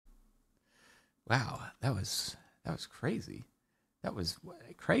Wow, that was crazy. That was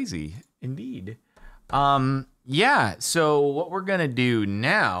crazy indeed. Yeah, so what we're gonna do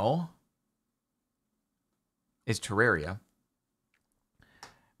now is Terraria.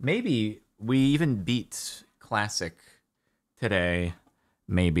 Maybe we even beat Classic today,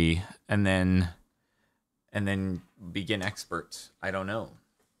 maybe, and then begin Expert. I don't know.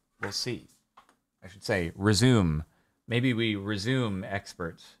 We'll see. I should say resume. Maybe we resume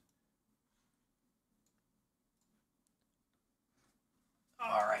Expert.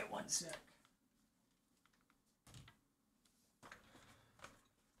 All right, one sec.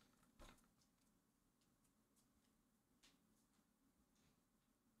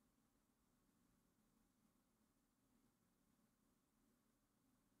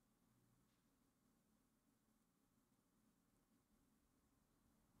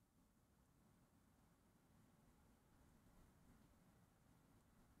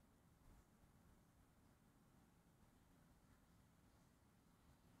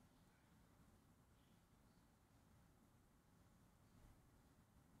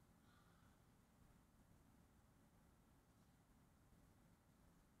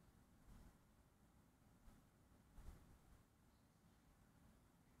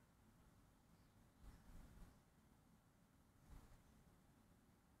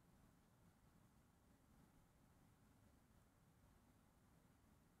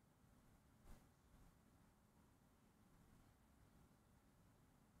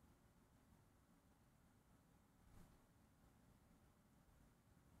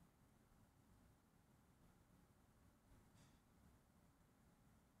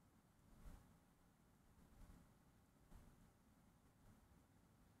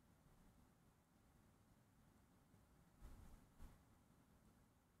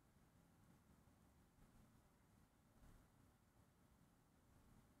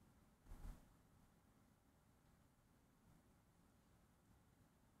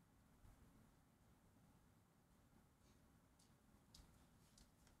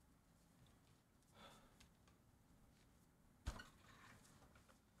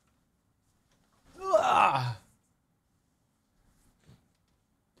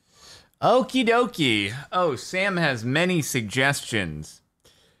 Okie dokie. Oh, Sam has many suggestions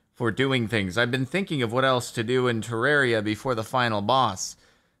for doing things. I've been thinking of what else to do in Terraria before the final boss.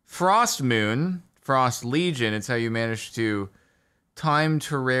 Frost Moon, Frost Legion, it's how you manage to time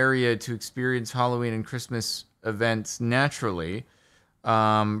Terraria to experience Halloween and Christmas events naturally.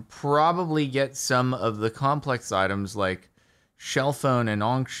 Probably get some of the complex items like Shell Phone and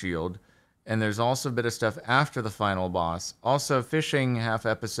Ankh Shield. And there's also a bit of stuff after the final boss. Also, fishing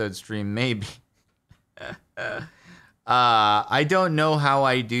half-episode stream, maybe. I don't know how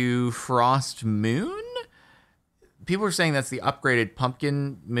I do Frost Moon? People are saying that's the upgraded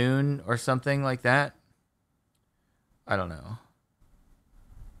Pumpkin Moon or something like that. I don't know.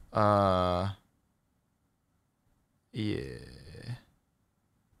 Yeah.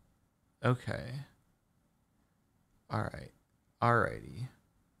 Okay. Alright. Alrighty.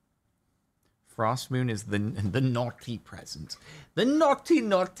 Frost Moon is the naughty present. The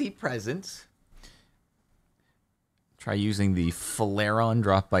naughty present. Try using the Phaleron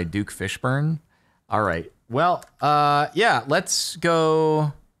dropped by Duke Fishburne. All right. Well, yeah, let's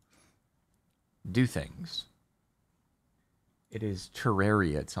go do things. It is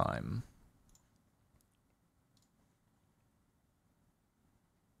Terraria time.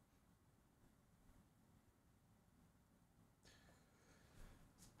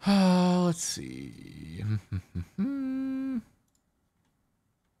 Let's see.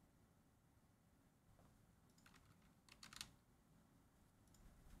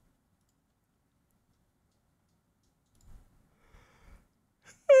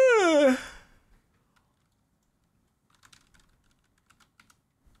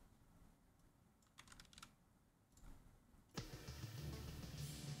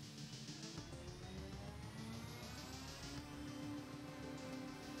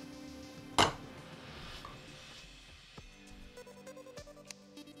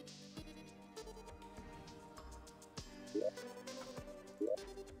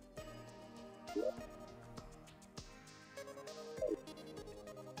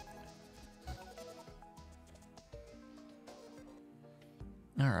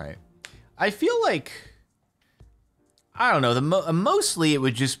 All right. I feel like, I don't know, mostly it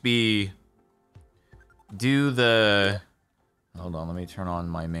would just be do the, hold on, let me turn on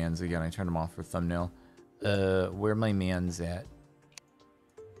my mans again. I turned them off for thumbnail. Where are my mans at?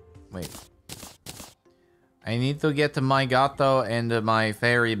 Wait. I need to get to my gato and my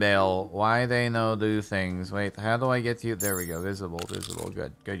fairy bale. Why they no do things? Wait, how do I get to you? There we go. Visible, visible.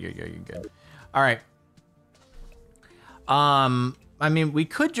 Good. All right. I mean, we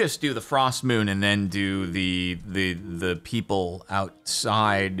could just do the frost moon and then do the people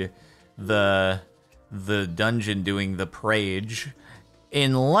outside the dungeon doing the prage,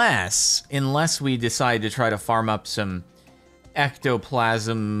 unless we decide to try to farm up some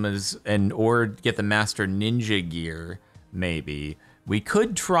ectoplasms or get the master ninja gear. Maybe we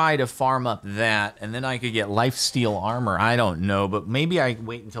could try to farm up that, and then I could get lifesteal armor. I don't know, but maybe I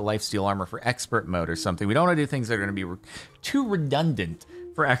wait until lifesteal armor for expert mode or something. We don't want to do things that are going to be too redundant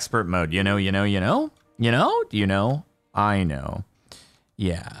for expert mode. Do you know? I know.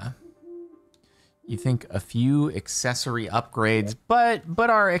 Yeah. You think a few accessory upgrades, but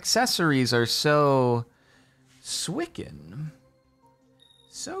our accessories are so swicken.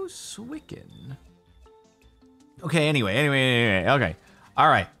 So swicken. Okay, anyway. Okay. All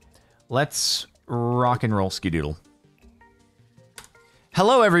right. Let's rock and roll skidoodle.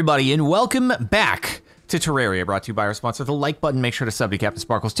 Hello, everybody, and welcome back to Terraria, brought to you by our sponsor, the like button. Make sure to sub to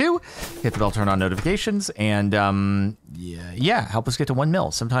CaptainSparklez too. Hit the bell, turn on notifications, and yeah, help us get to 1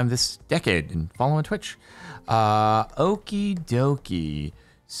 mil sometime this decade, and follow on Twitch. Okie dokie.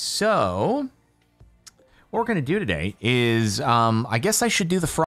 So what we're gonna do today is, I guess I should do the